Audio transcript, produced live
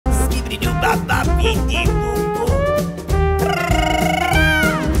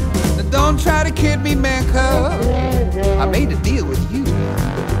Don't try to kid me, man, cuz I made a deal with you.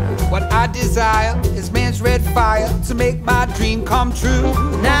 What I desire is man's red fire to make my dream come true.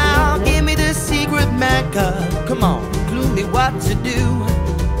 Now give me the secret, man, cuz come on, clue me what to do.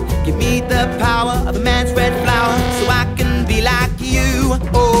 Give me the power of a man's red flower so I can be like you.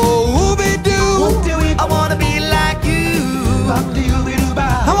 Oh, Ooby-Doo, I wanna be like you. I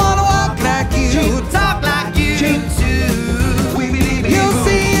wanna walk like you, talk like you too. You'll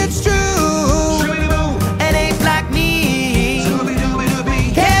see it's true. It ain't like me.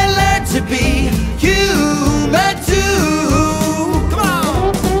 Can't learn to be human too. Come on.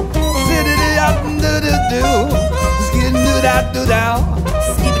 Do-do-do-do-do-do. Skid-do-da-do-dow.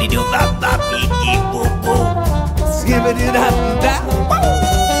 Skibbity-doo-bop-bop-dee-dee-boo-boo. Skibbity-da-do-dow.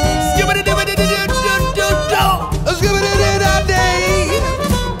 Skibbity-doo-bity-doo-doo-doo. Skibbity-da-day.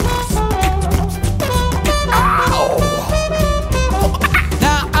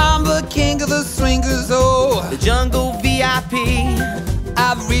 Now I'm the king of the swingers, oh, The jungle VIP.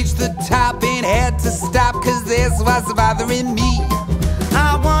 I've reached the top and had to stop, cause this was bothering me.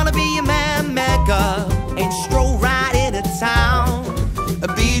 I wanna be a man, mecca, and stroll right into town.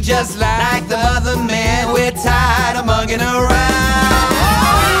 Be just like the other man, we're tired of mugging around.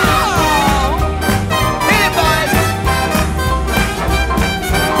 Hit it, boys!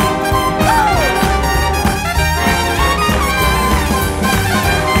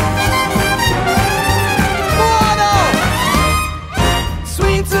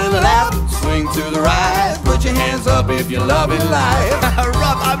 Swing to the left, swing to the right. Put your hands up if you're loving life.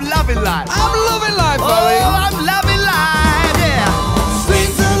 Rob, I'm loving life. I'm loving life, Oh, buddy. I'm loving life, yeah. Swing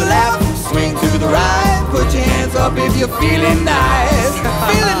to the left, swing to the right. Put your hands up if you're feeling nice.